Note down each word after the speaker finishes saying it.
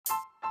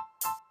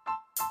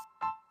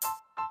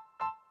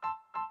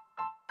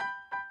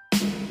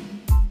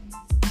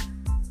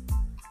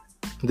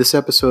This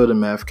episode of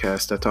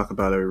Mathcast, I talk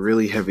about a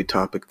really heavy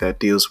topic that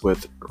deals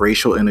with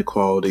racial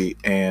inequality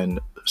and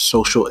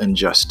social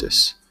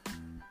injustice.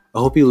 I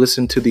hope you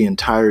listen to the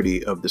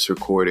entirety of this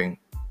recording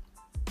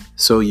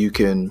so you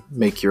can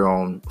make your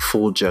own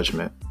full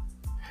judgment.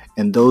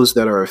 And those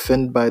that are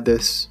offended by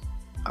this,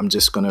 I'm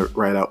just going to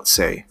right out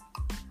say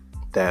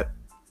that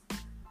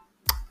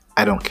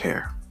I don't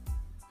care.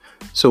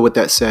 So with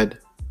that said,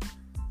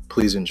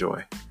 please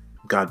enjoy.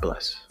 God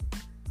bless.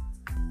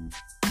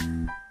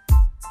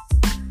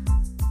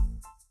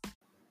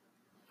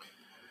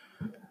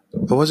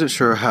 I wasn't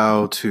sure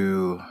how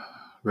to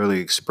really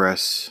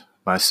express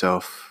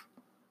myself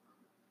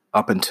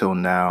up until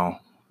now.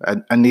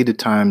 I needed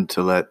time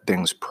to let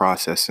things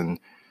process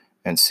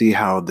and see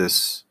how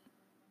this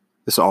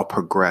all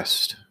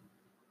progressed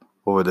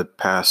over the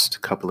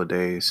past couple of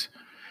days.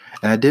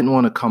 And I didn't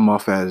want to come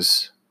off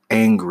as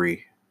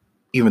angry,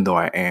 even though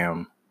I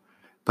am,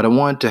 but I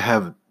wanted to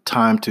have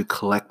time to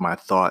collect my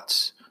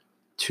thoughts,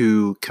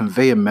 to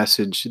convey a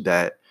message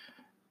that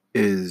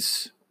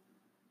is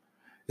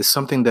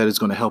something that is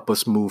going to help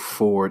us move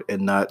forward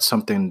and not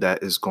something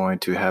that is going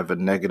to have a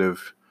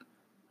negative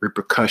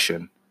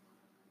repercussion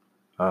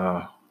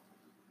on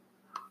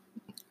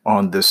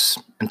this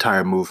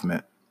entire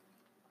movement.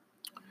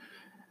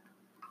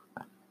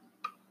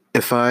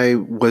 If I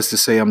was to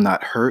say I'm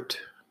not hurt,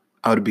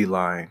 I would be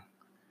lying.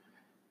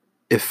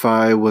 If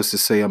I was to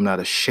say I'm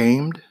not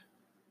ashamed,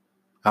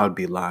 I would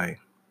be lying.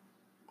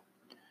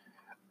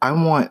 I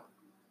want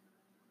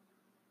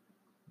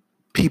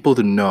people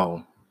to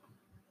know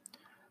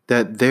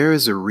that there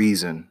is a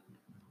reason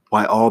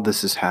why all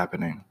this is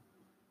happening.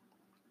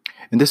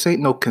 And this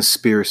ain't no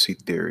conspiracy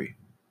theory.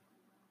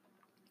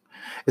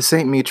 This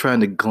ain't me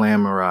trying to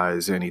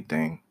glamorize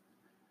anything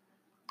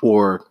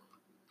or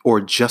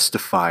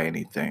justify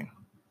anything.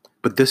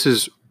 But this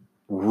is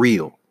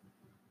real.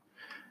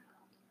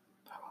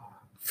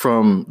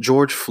 From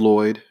George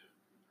Floyd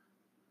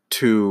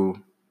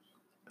to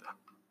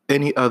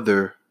any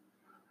other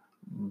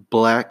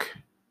black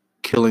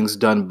killings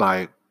done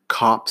by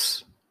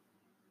cops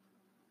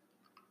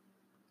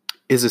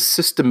is a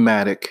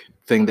systematic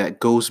thing that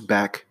goes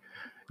back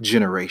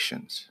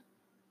generations.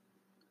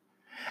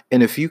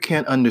 And if you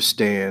can't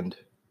understand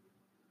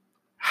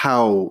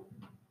how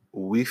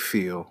we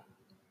feel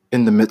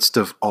in the midst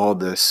of all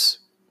this,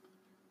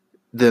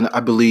 then I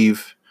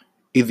believe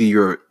either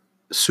you're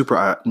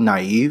super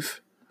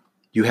naive,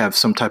 you have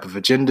some type of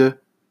agenda.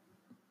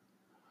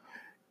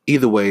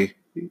 Either way,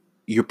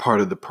 you're part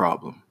of the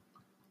problem.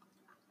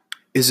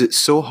 Is it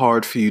so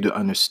hard for you to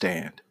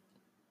understand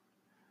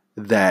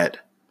that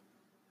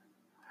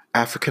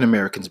African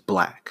Americans,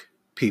 black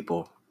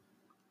people,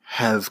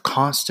 have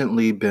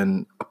constantly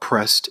been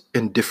oppressed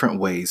in different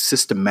ways,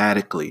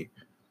 systematically,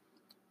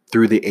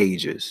 through the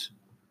ages?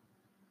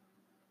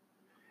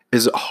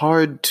 Is it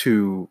hard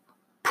to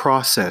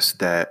process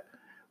that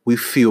we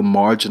feel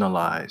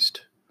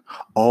marginalized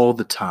all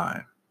the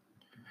time?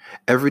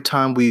 Every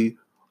time we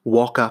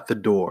walk out the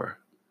door,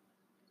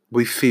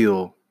 we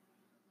feel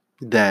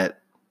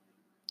that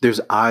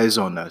there's eyes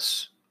on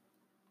us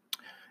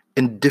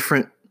in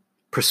different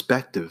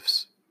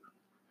perspectives.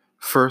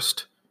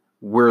 First,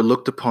 we're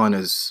looked upon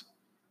as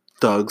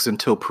thugs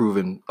until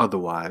proven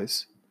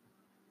otherwise.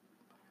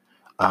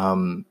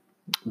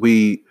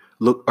 We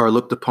are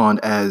looked upon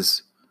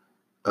as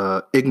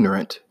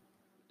ignorant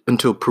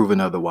until proven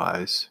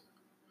otherwise.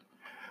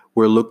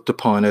 We're looked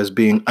upon as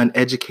being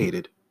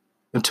uneducated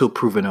until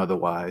proven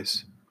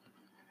otherwise.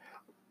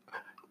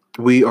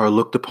 We are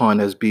looked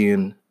upon as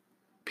being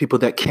people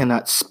that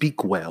cannot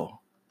speak well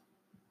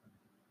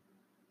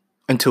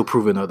until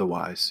proven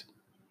otherwise.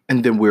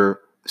 And then we're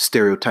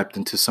stereotyped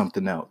into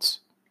something else,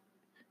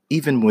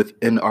 even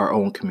within our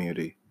own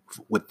community,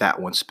 with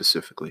that one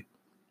specifically.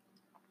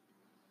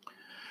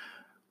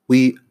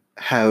 We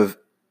have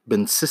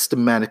been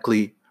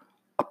systematically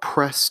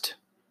oppressed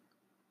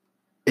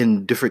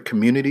in different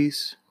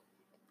communities,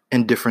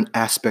 in different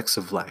aspects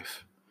of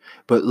life.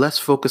 But let's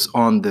focus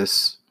on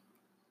this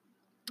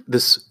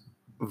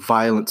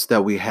violence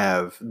that we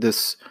have,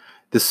 this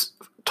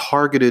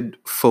targeted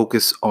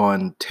focus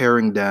on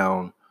tearing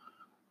down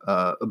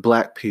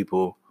black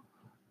people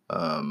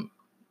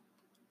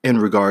in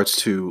regards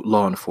to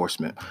law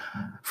enforcement.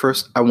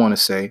 First, I want to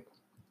say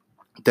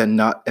that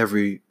not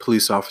every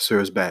police officer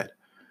is bad.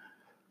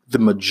 The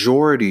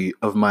majority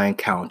of my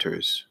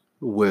encounters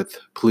with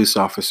police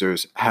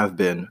officers have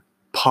been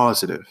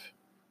positive.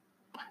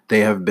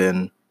 They have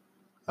been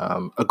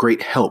a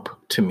great help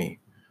to me.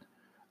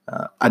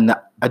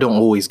 I don't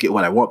always get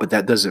what I want, but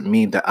that doesn't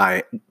mean that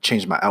I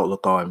change my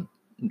outlook on,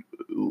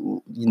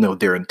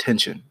 their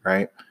intention,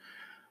 right?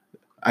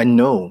 I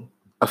know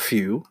a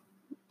few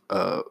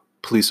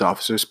police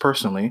officers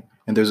personally,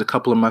 and there's a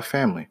couple in my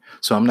family.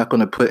 So I'm not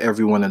going to put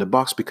everyone in a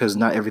box because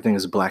not everything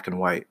is black and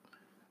white.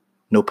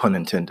 No pun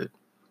intended.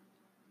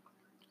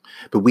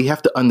 But we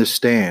have to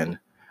understand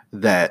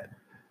that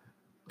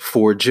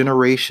for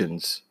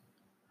generations,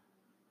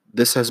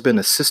 this has been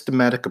a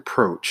systematic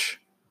approach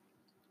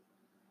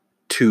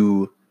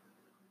to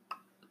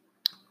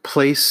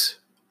place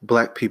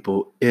Black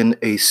people in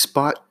a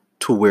spot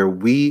to where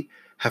we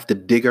have to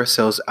dig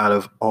ourselves out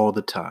of all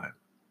the time.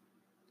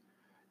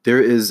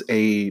 There is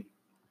a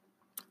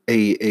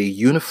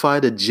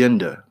unified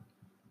agenda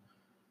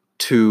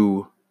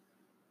to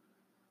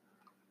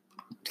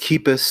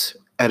keep us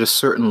at a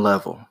certain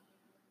level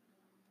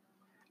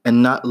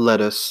and not let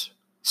us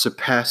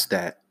surpass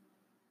that,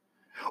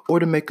 or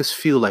to make us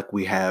feel like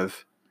we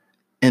have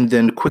and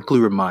then quickly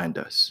remind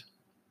us.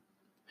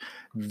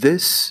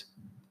 This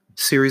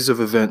series of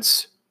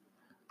events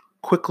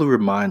quickly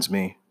reminds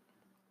me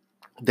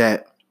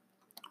that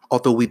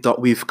although we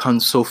thought we've come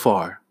so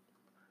far,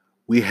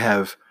 we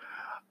have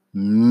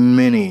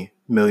many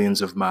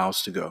millions of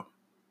miles to go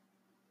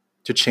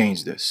to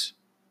change this.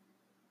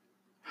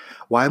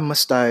 Why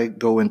must I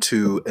go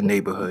into a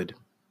neighborhood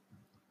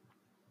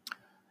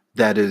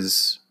that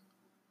is,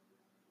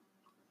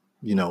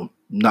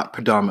 not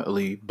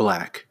predominantly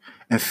Black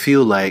and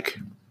feel like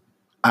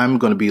I'm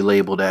going to be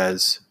labeled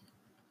as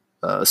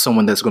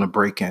someone that's going to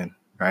break in,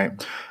 right?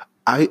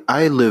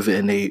 I live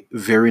in a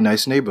very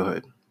nice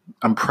neighborhood.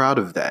 I'm proud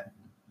of that.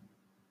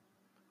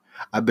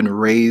 I've been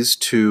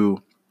raised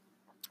to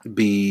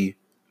be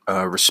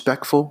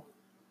respectful,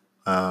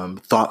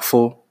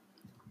 thoughtful,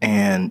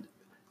 and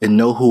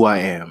know who I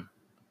am.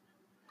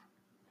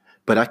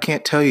 But I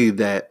can't tell you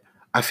that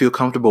I feel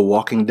comfortable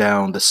walking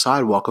down the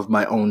sidewalk of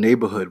my own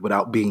neighborhood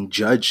without being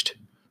judged.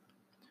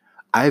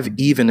 I've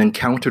even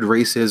encountered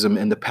racism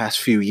in the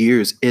past few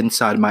years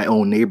inside my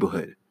own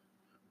neighborhood,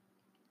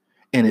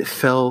 and it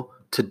fell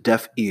to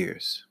deaf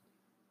ears.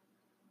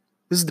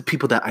 This is the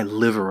people that I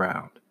live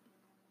around.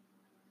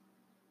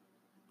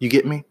 You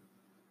get me?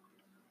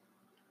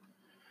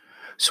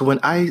 So when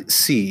I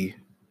see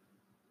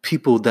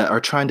people that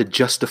are trying to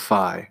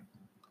justify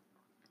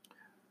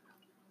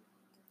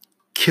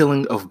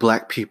killing of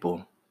Black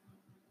people,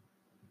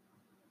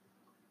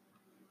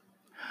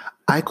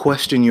 I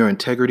question your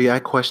integrity. I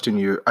question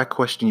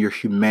your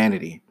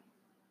humanity.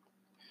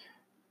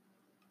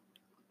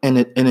 And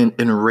it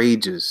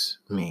enrages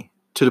me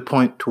to the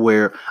point to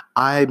where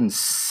I'm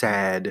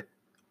sad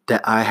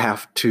that I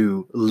have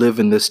to live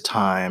in this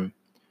time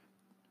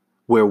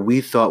where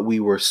we thought we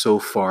were so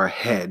far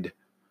ahead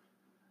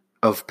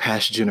of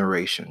past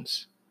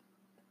generations.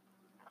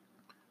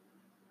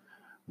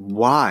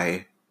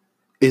 Why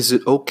is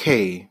it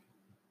okay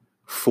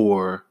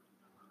for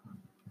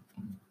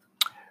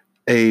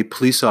a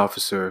police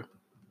officer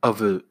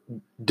of a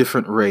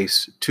different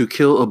race to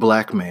kill a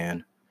Black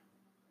man,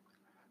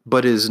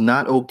 but is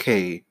not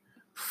okay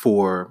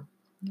for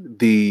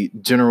the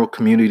general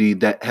community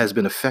that has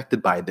been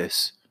affected by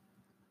this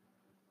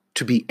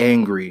to be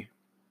angry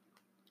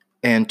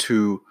and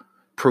to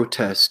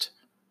protest,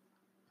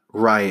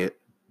 riot,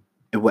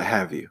 and what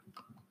have you?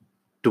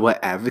 Do I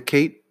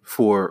advocate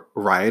for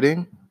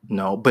rioting?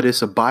 No, but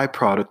it's a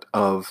byproduct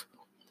of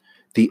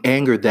the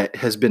anger that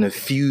has been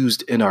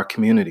infused in our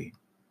community.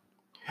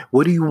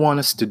 What do you want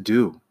us to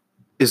do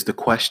is the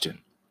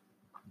question.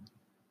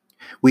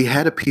 We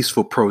had a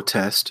peaceful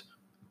protest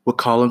with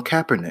Colin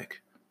Kaepernick.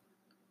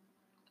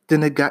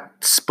 Then it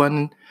got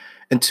spun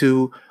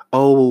into,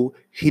 oh,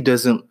 he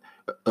doesn't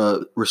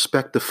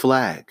respect the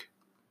flag.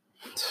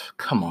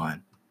 Come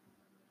on.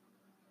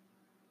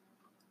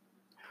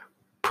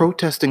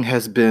 Protesting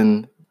has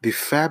been the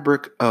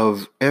fabric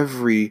of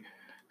every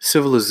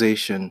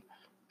civilization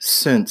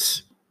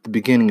since the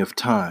beginning of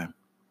time.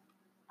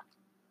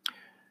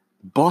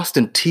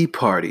 Boston Tea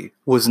Party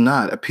was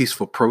not a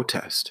peaceful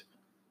protest,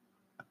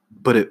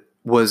 but it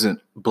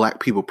wasn't Black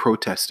people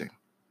protesting.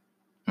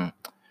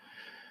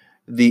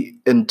 The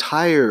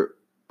entire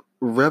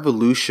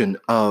revolution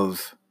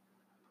of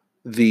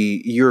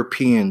the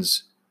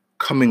Europeans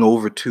coming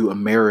over to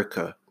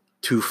America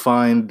to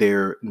find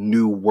their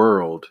new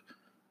world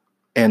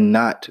and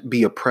not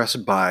be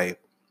oppressed by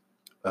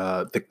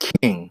the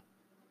King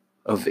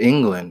of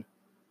England,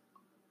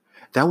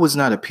 that was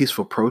not a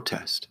peaceful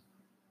protest.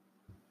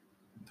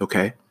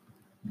 Okay?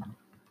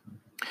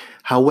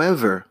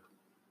 However,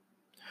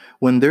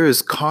 when there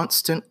is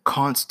constant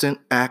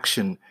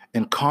action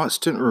and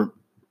constant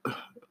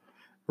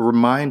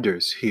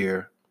reminders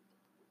here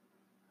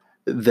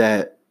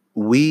that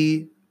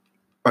we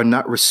are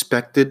not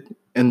respected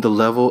in the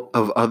level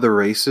of other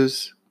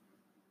races,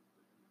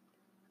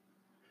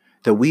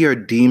 that we are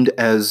deemed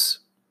as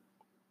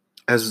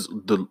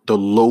the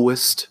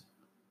lowest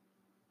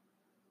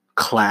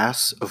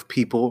class of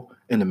people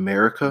in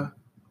America,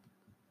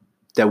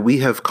 that we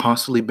have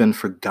constantly been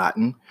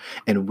forgotten,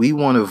 and we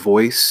want to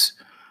voice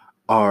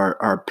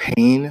our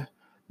pain,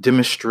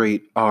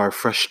 demonstrate our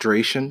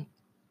frustration.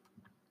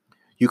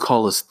 You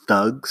call us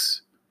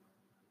thugs.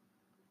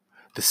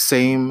 The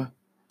same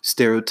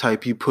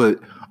stereotype you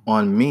put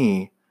on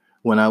me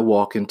when I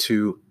walk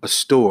into a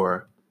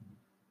store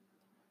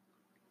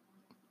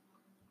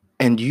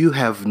and you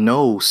have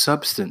no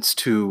substance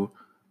to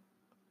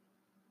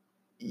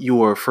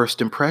your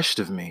first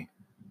impression of me.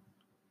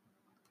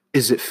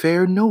 Is it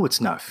fair? No,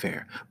 it's not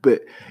fair.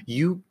 But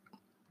you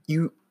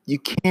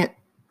can't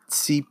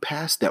see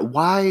past that.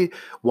 Why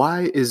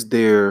is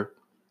there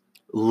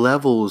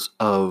levels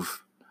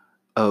of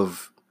uh,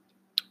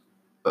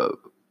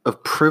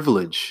 of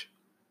privilege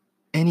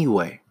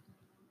anyway.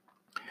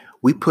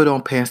 We put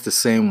on pants the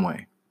same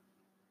way.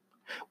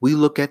 We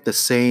look at the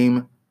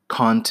same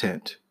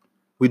content.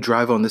 We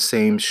drive on the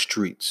same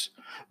streets.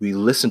 We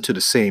listen to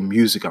the same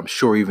music, I'm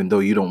sure, even though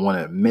you don't want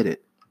to admit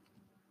it.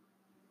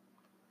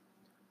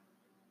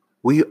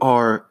 We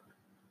are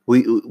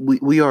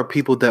we are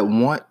people that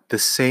want the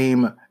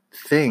same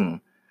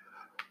thing: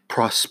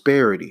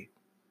 prosperity,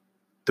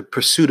 the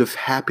pursuit of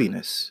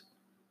happiness.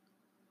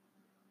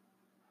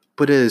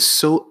 But it is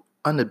so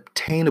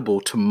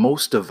unobtainable to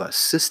most of us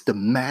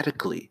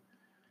systematically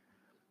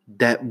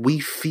that we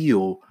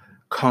feel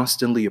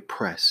constantly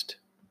oppressed.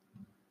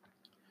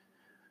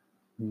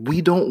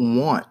 We don't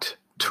want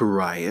to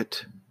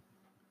riot,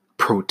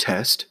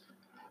 protest,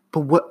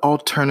 but what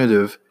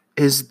alternative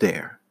is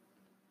there?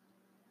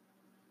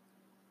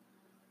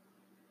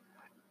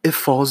 It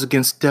falls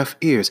against deaf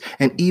ears.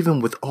 And even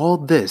with all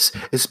this,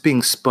 it's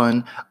being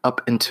spun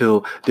up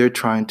until they're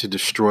trying to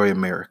destroy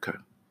America.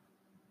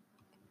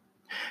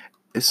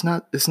 It's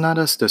not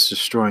us that's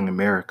destroying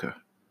America.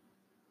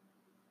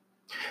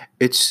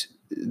 It's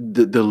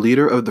the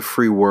leader of the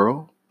free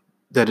world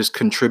that is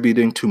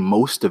contributing to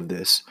most of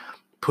this,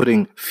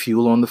 putting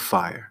fuel on the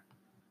fire.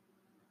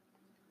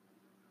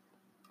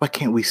 Why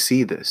can't we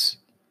see this?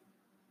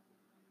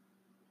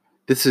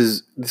 This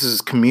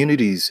is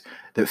communities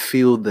that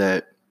feel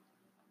that,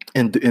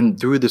 and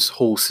through this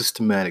whole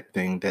systematic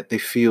thing, that they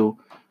feel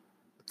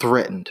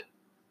threatened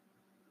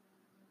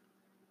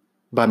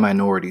by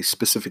minorities,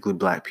 specifically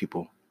black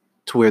people,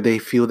 to where they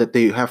feel that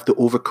they have to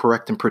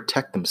overcorrect and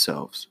protect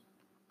themselves.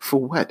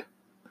 For what?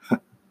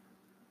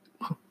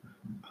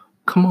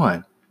 Come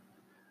on.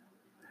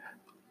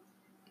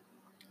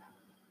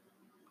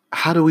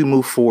 How do we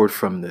move forward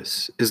from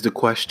this is the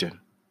question.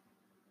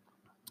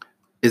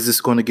 Is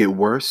this going to get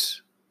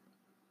worse?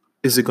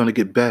 Is it going to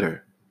get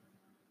better?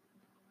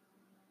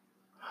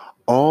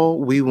 All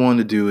we want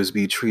to do is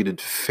be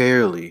treated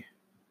fairly,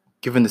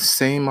 given the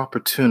same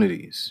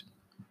opportunities.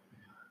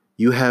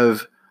 You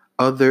have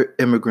other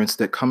immigrants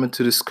that come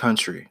into this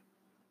country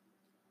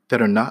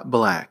that are not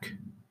black,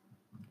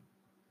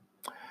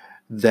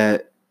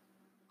 that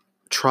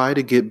try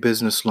to get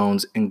business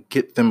loans and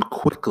get them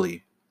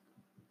quickly.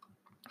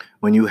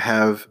 When you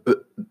have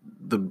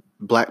the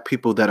black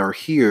people that are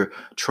here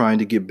trying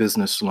to get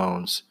business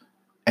loans,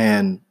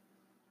 and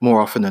more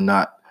often than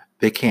not,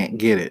 they can't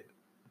get it.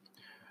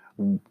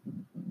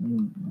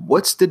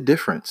 What's the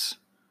difference?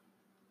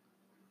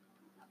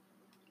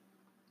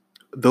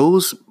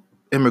 Those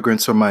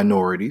immigrants are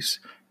minorities,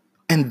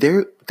 and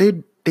they're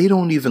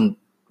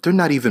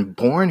not even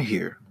born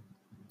here,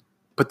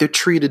 but they're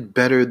treated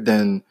better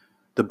than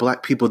the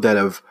black people that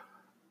have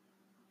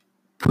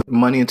put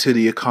money into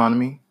the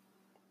economy,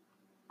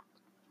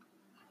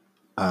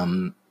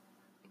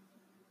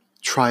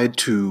 tried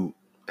to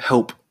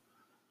help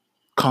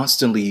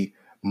constantly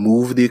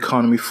move the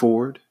economy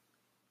forward,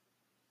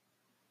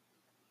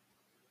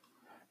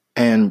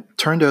 and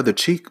turn the other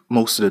cheek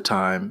most of the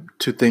time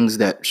to things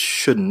that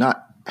should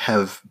not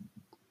have,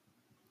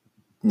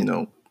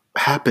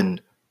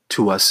 happened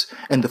to us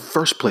in the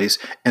first place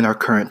in our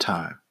current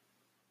time.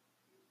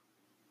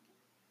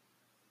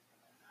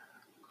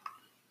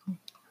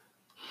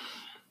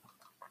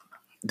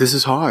 This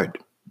is hard.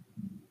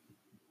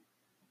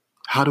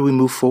 How do we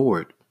move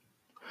forward?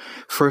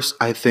 First,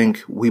 I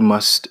think we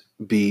must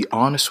be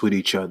honest with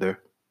each other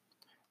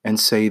and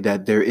say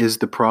that there is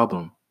the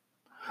problem.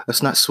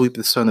 Let's not sweep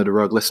this under the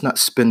rug. Let's not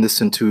spin this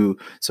into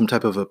some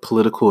type of a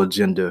political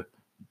agenda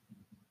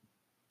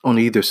on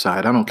either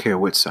side. I don't care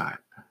which side.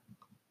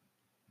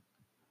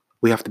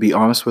 We have to be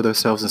honest with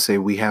ourselves and say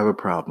we have a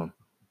problem.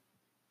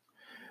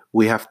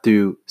 We have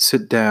to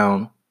sit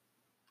down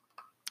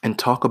and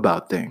talk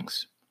about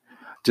things.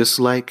 Just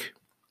like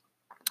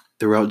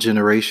throughout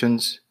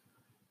generations,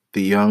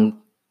 the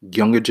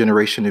younger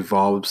generation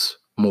evolves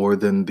more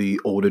than the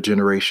older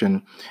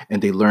generation,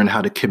 and they learn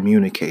how to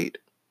communicate.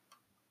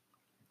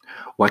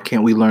 Why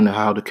can't we learn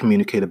how to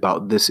communicate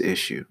about this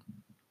issue?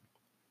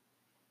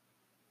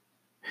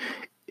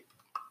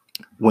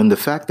 When the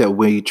fact that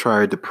we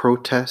tried to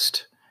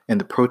protest and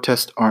the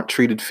protests aren't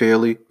treated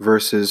fairly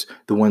versus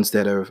the ones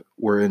that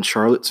were in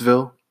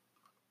Charlottesville,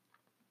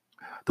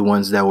 the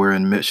ones that were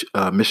in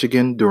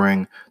Michigan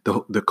during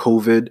the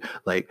COVID,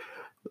 like,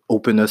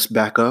 open us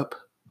back up,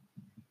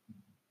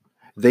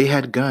 they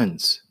had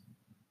guns.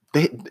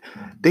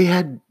 They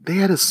had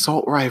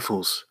assault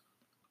rifles,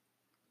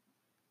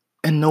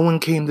 and no one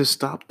came to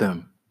stop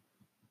them.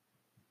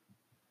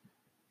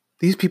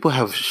 These people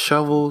have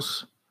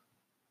shovels.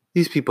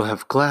 These people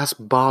have glass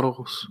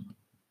bottles,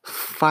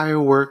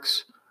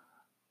 fireworks,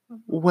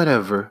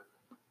 whatever.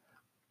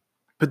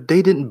 But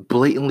they didn't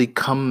blatantly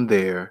come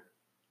there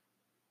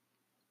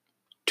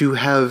to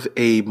have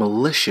a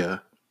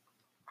militia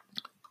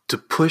to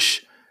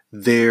push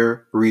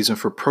their reason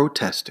for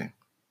protesting.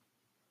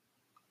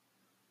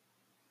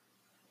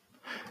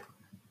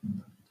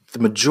 The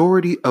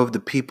majority of the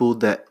people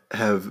that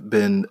have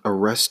been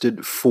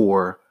arrested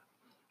for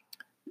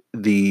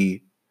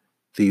the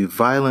the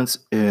violence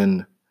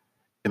in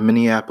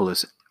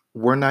Minneapolis,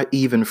 we're not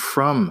even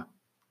from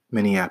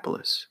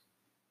Minneapolis.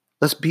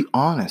 Let's be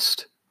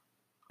honest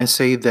and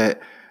say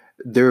that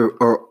there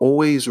are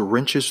always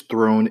wrenches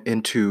thrown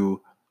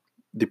into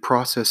the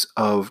process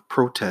of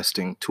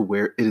protesting to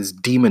where it is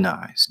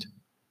demonized.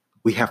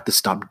 We have to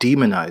stop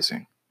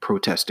demonizing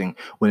protesting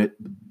when it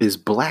is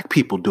Black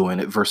people doing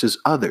it versus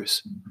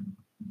others.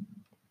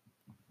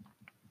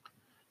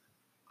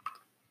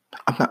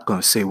 I'm not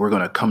going to say we're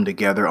going to come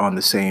together on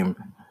the same,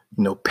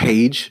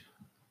 page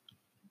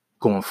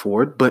going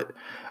forward, but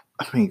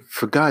I mean,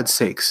 for God's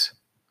sakes,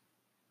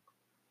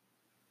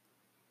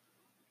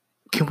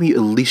 can we at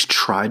least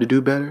try to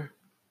do better?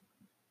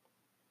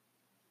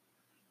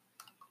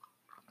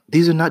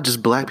 These are not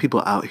just Black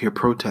people out here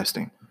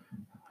protesting.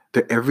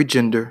 They're every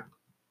gender,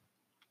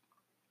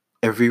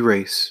 every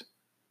race,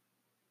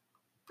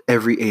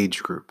 every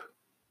age group.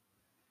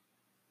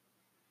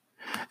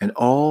 And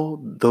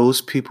all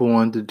those people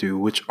want to do,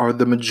 which are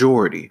the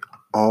majority,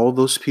 all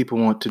those people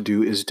want to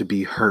do is to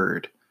be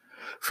heard,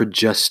 for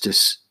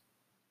justice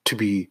to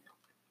be,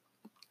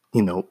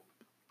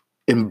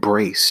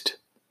 embraced.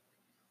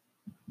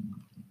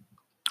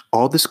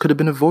 All this could have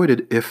been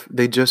avoided if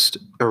they just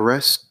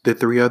arrest the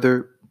 3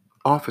 other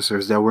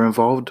officers that were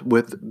involved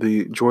with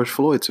the George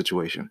Floyd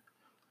situation.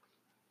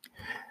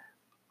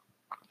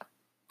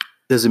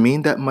 Does it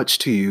mean that much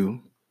to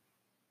you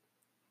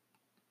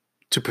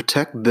to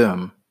protect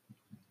them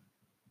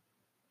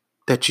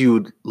that you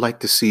would like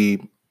to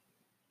see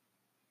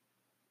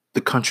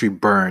the country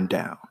burn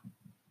down?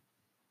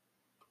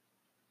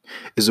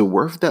 Is it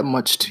worth that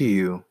much to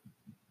you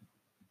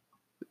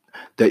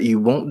that you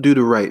won't do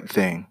the right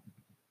thing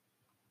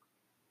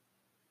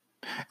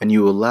and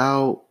you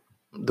allow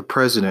the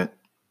president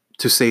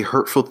to say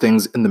hurtful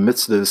things in the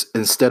midst of this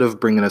instead of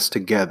bringing us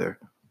together?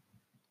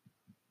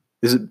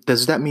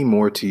 Does that mean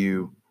more to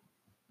you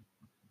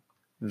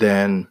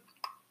than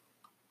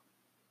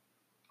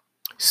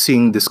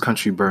seeing this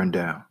country burn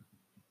down?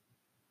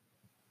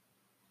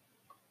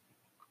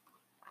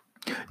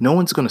 No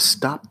one's going to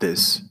stop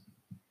this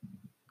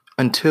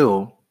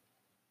until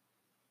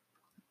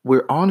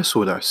we're honest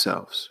with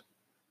ourselves.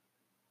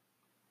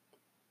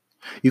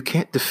 You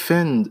can't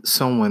defend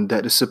someone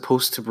that is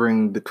supposed to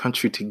bring the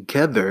country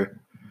together,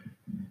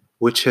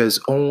 which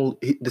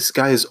this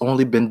guy has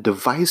only been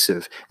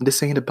divisive. And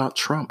this ain't about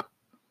Trump.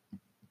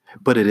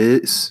 But it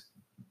is.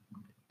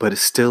 But it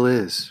still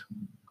is.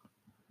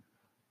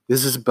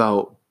 This is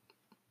about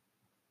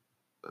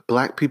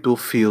Black people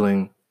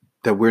feeling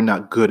that we're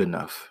not good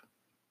enough.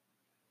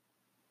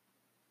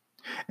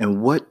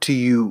 And what do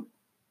you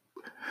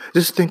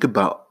just think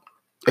about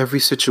every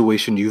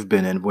situation you've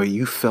been in where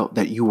you felt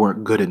that you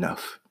weren't good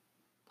enough,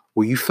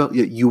 where you felt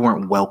that you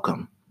weren't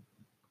welcome,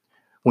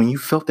 when you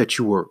felt that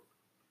you were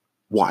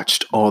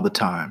watched all the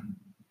time.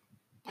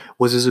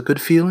 Was this a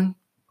good feeling?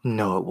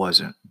 No, it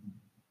wasn't.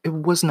 It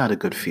was not a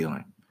good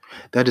feeling.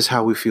 That is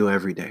how we feel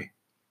every day.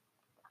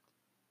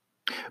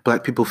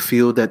 Black people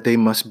feel that they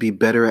must be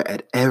better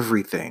at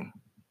everything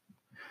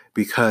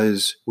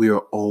because we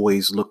are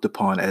always looked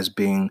upon as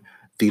being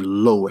the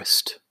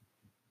lowest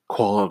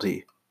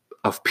quality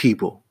of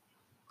people.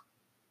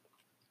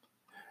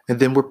 And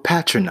then we're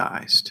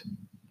patronized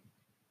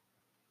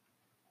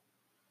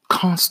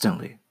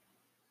constantly.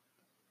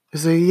 They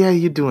say, yeah,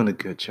 you're doing a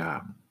good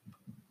job.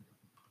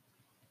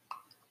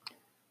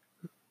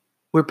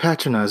 We're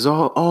patronized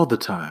all the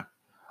time.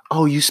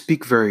 Oh, you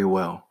speak very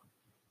well.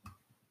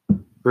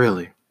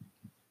 Really?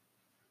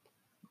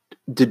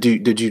 Did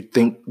you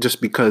think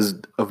just because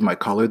of my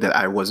color that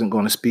I wasn't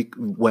going to speak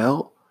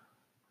well?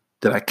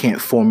 That I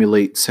can't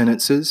formulate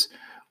sentences?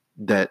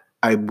 That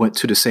I went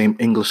to the same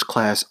English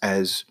class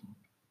as,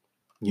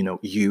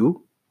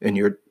 you and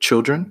your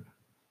children?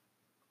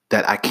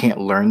 That I can't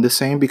learn the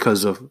same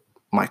because of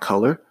my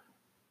color?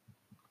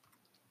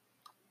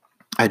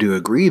 I do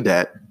agree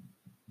that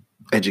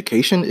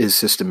education is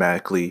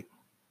systematically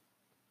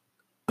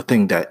a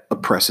thing that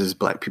oppresses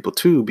Black people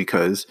too,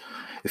 because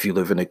if you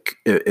live in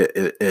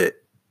a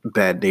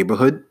bad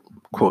neighborhood,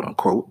 quote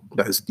unquote,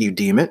 as you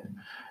deem it,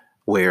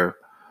 where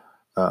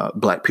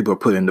Black people are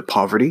put into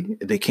poverty,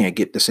 they can't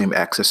get the same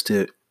access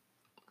to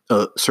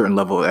a certain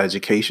level of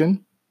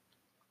education.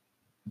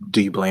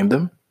 Do you blame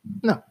them?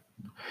 No.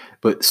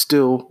 But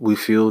still, we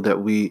feel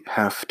that we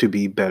have to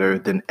be better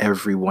than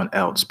everyone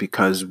else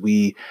because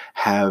we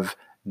have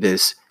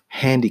this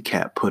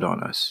handicap put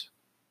on us.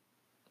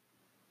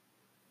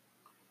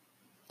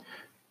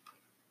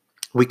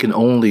 We can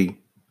only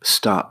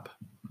stop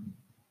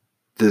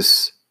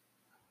this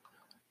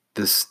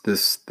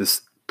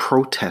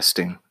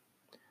protesting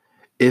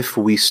if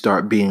we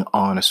start being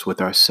honest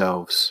with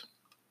ourselves.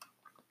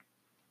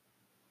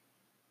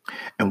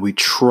 And we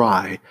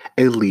at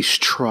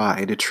least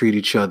try to treat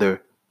each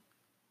other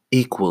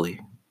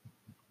equally.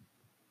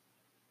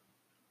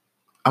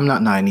 I'm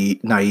not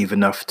naive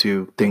enough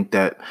to think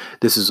that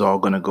this is all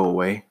going to go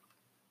away.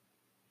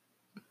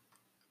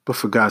 But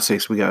for God's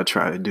sakes, we got to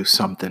try to do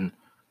something.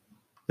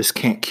 This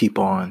can't keep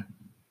on.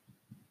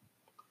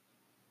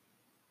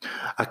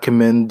 I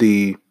commend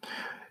the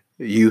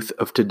youth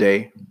of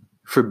today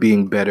for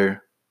being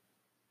better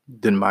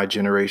than my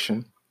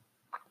generation.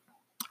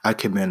 I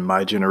commend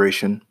my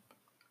generation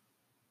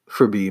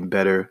for being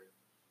better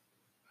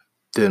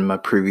than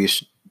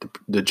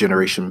the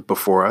generation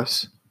before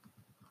us.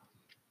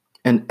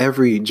 And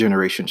every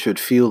generation should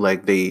feel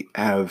like they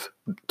have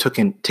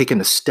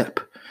taken a step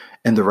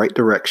in the right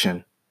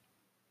direction.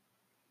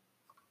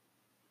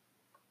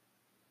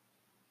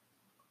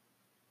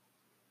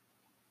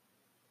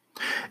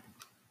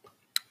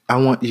 I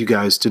want you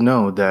guys to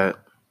know that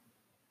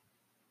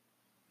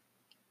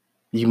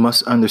you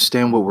must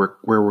understand where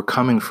we're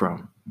coming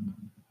from.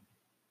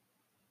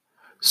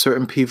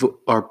 Certain people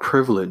are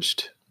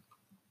privileged,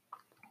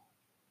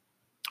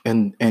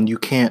 and you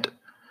can't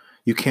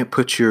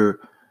put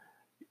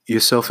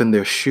yourself in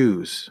their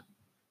shoes,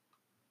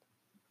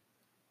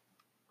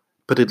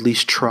 but at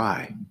least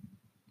try.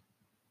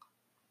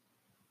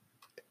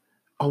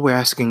 All we're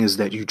asking is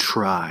that you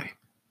try.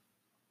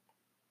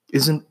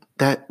 Isn't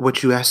that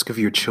what you ask of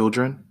your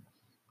children,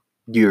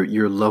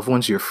 your loved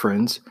ones, your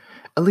friends?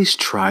 At least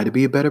try to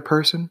be a better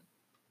person.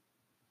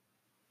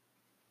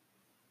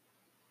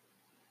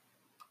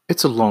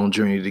 It's a long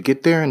journey to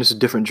get there, and it's a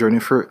different journey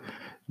for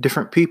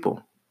different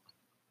people.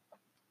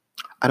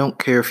 I don't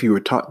care if you were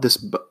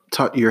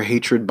taught your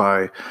hatred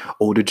by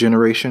older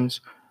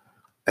generations.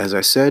 As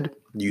I said,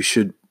 you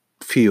should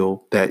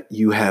feel that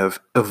you have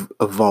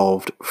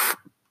evolved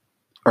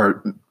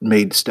or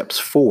made steps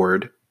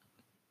forward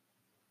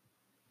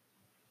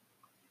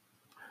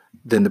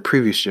than the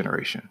previous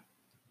generation.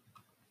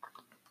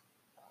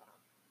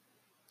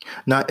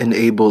 Not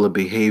enable a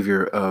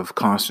behavior of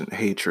constant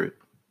hatred.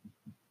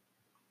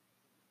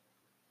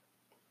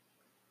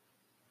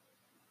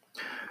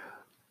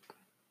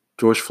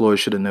 George Floyd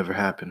should have never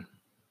happened.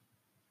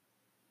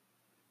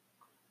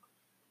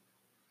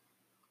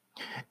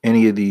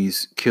 Any of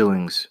these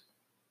killings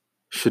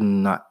should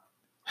not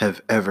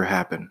have ever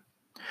happened.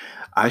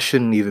 I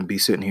shouldn't even be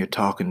sitting here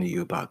talking to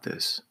you about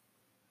this.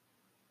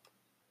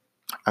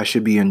 I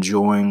should be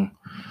enjoying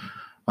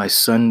my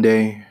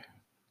Sunday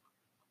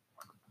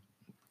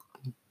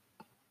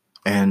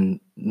and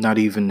not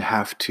even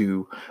have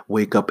to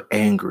wake up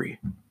angry,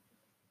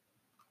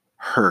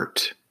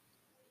 hurt.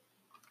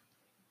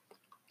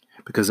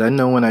 Because I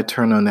know when I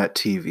turn on that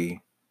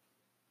TV,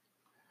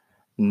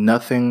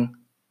 nothing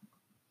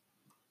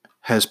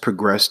has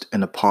progressed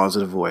in a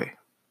positive way.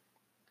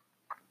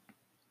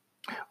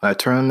 When I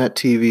turn on that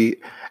TV,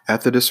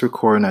 after this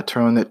recording, I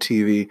turn on that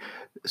TV,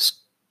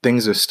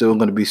 things are still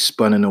going to be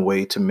spun in a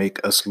way to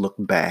make us look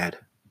bad.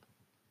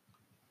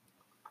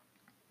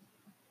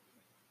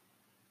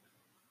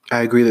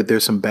 I agree that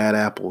there's some bad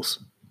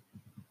apples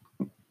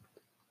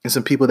and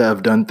some people that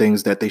have done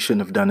things that they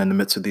shouldn't have done in the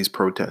midst of these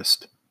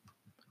protests.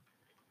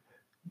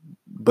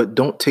 But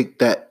don't take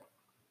that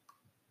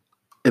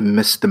and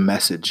miss the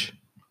message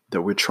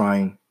that we're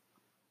trying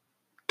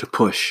to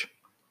push.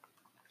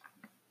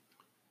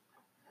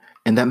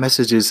 And that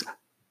message is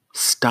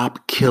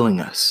stop killing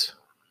us.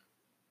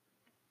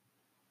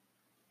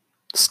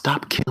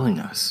 Stop killing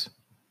us.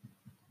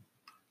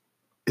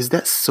 Is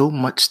that so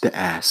much to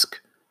ask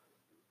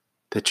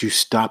that you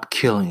stop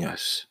killing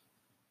us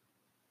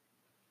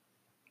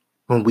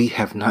when we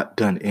have not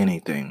done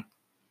anything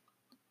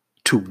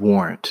to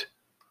warrant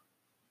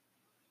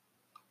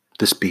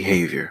this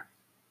behavior?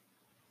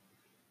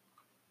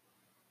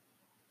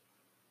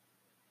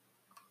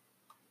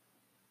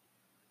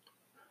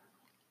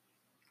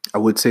 I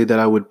would say that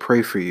I would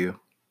pray for you,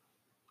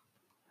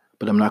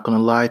 but I'm not going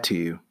to lie to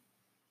you.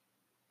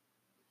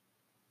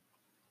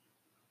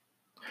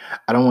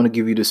 I don't want to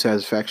give you the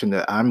satisfaction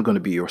that I'm going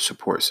to be your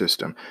support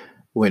system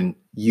when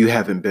you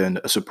haven't been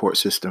a support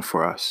system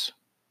for us.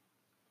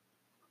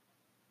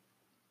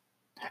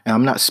 And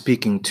I'm not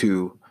speaking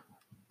to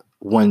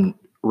one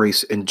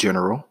race in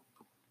general.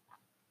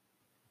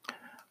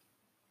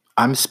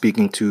 I'm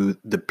speaking to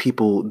the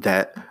people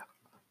that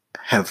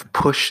have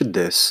pushed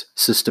this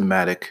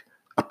systematic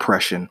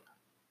oppression.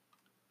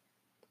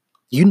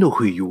 You know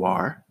who you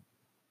are.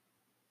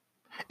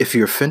 If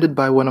you're offended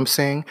by what I'm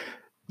saying,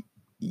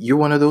 you're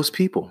one of those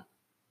people.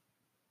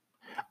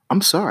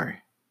 I'm sorry.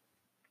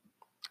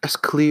 As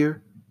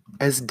clear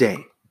as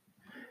day.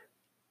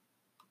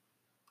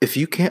 If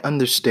you can't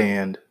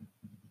understand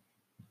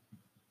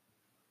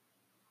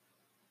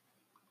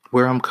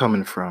where I'm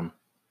coming from,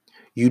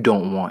 you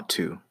don't want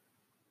to.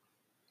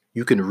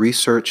 You can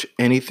research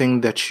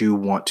anything that you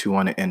want to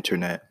on the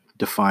internet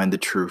to find the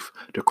truth,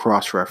 to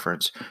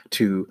cross-reference,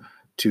 to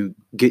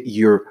get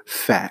your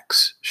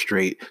facts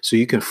straight so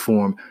you can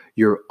form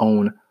your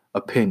own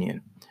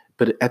opinion.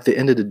 But at the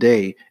end of the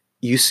day,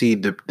 you see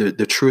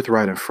the truth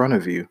right in front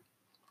of you,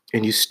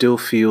 and you still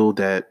feel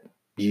that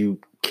you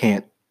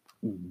can't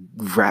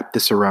wrap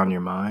this around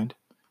your mind.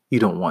 You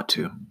don't want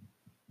to.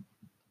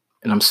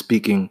 And I'm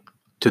speaking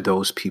to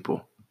those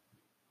people.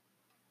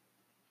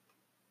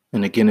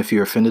 And again, if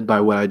you're offended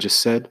by what I just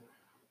said,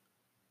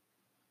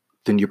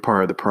 then you're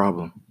part of the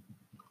problem.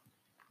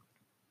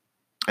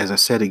 As I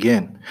said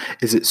again,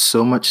 is it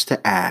so much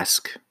to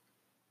ask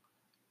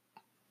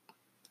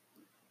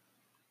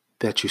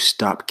that you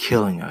stop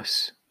killing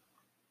us.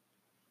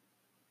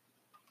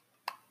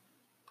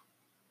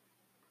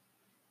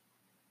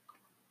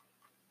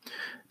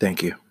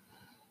 Thank you.